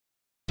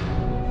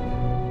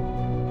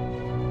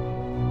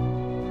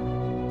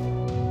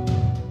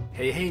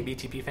Hey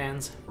BTP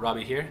fans,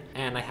 Robbie here,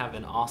 and I have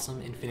an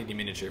awesome Infinity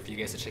miniature for you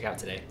guys to check out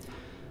today.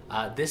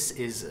 This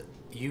is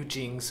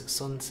Jing's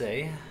Sun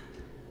Tze,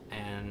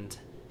 and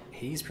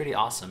he's pretty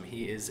awesome.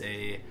 He is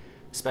a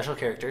special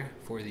character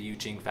for the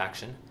Jing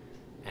faction,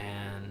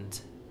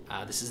 and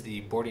this is the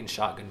boarding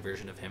shotgun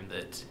version of him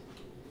that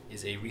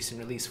is a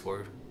recent release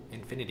for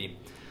Infinity.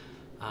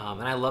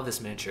 And I love this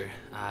miniature.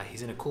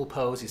 He's in a cool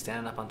pose. He's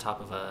standing up on top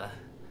of a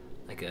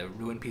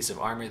ruined piece of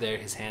armor there,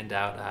 his hand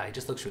out. He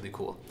just looks really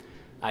cool.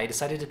 I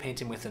decided to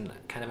paint him with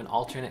kind of an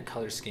alternate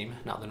color scheme,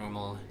 not the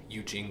normal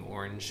Jing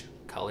orange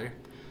color,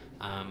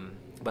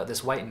 but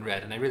this white and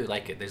red, and I really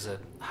like it. There's a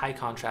high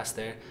contrast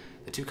there.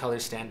 The two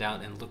colors stand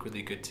out and look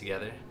really good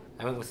together.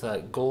 I went with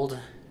a gold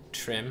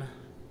trim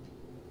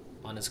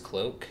on his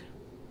cloak,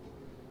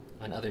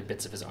 on other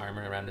bits of his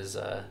armor around his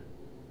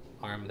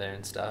arm there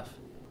and stuff.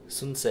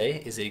 Sun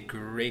Tze is a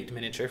great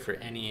miniature for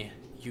any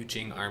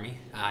Jing army.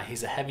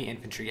 He's a heavy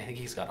infantry. I think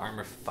he's got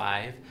armor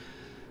 5.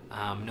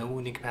 No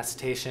wound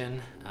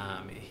incapacitation.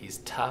 He's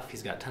tough.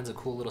 He's got tons of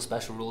cool little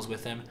special rules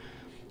with him.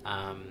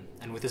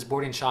 And with his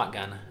boarding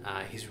shotgun,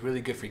 he's really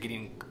good for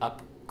getting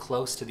up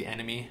close to the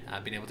enemy,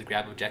 being able to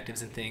grab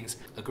objectives and things.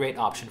 A great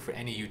option for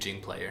any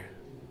Jing player.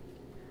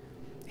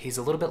 He's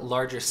a little bit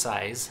larger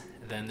size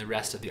than the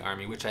rest of the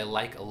army, which I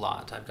like a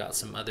lot. I've got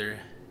some other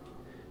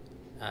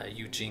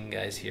Jing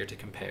guys here to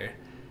compare.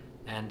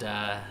 And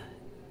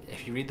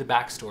if you read the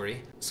backstory,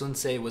 Sun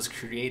Tze was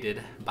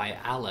created by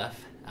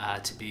Aleph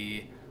to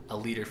be a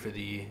leader for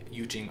the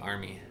Jing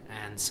army,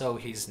 and so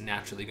he's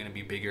naturally going to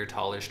be bigger,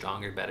 taller,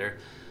 stronger, better,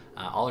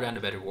 all around a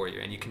better warrior,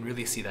 and you can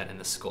really see that in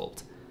the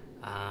sculpt.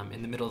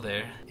 In the middle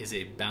there is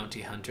a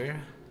bounty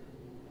hunter.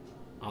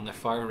 On the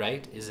far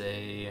right is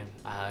a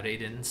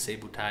Raiden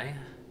Sebutai,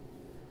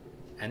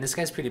 and this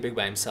guy's pretty big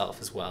by himself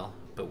as well,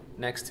 but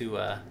next to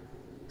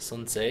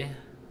Sun Tze,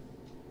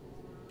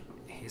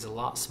 he's a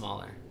lot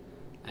smaller,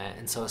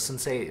 and so Sun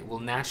Tze will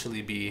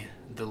naturally be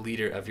the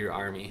leader of your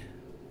army.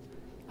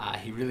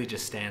 He really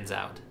just stands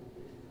out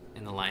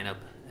in the lineup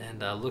and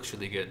looks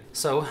really good.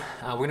 So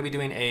we're going to be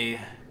doing a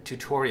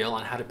tutorial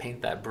on how to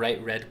paint that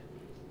bright red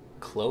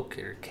cloak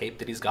or cape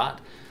that he's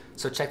got.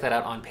 So check that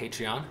out on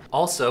Patreon.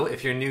 Also,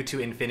 if you're new to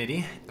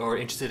Infinity or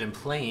interested in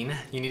playing,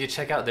 you need to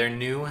check out their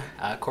new,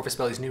 Corpus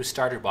Belli's new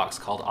starter box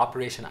called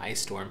Operation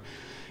Ice Storm.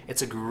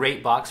 It's a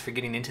great box for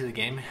getting into the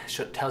game.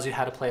 It tells you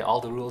how to play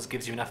all the rules,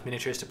 gives you enough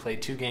miniatures to play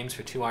 2 games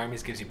for 2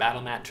 armies, gives you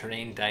battle mat,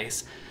 terrain,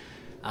 dice.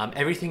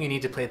 Everything you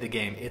need to play the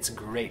game. It's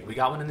great. We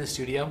got one in the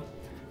studio,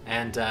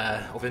 and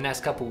over the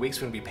next couple weeks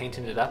we're going to be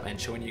painting it up and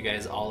showing you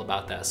guys all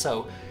about that.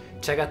 So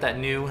check out that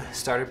new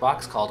starter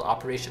box called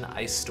Operation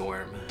Ice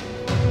Storm.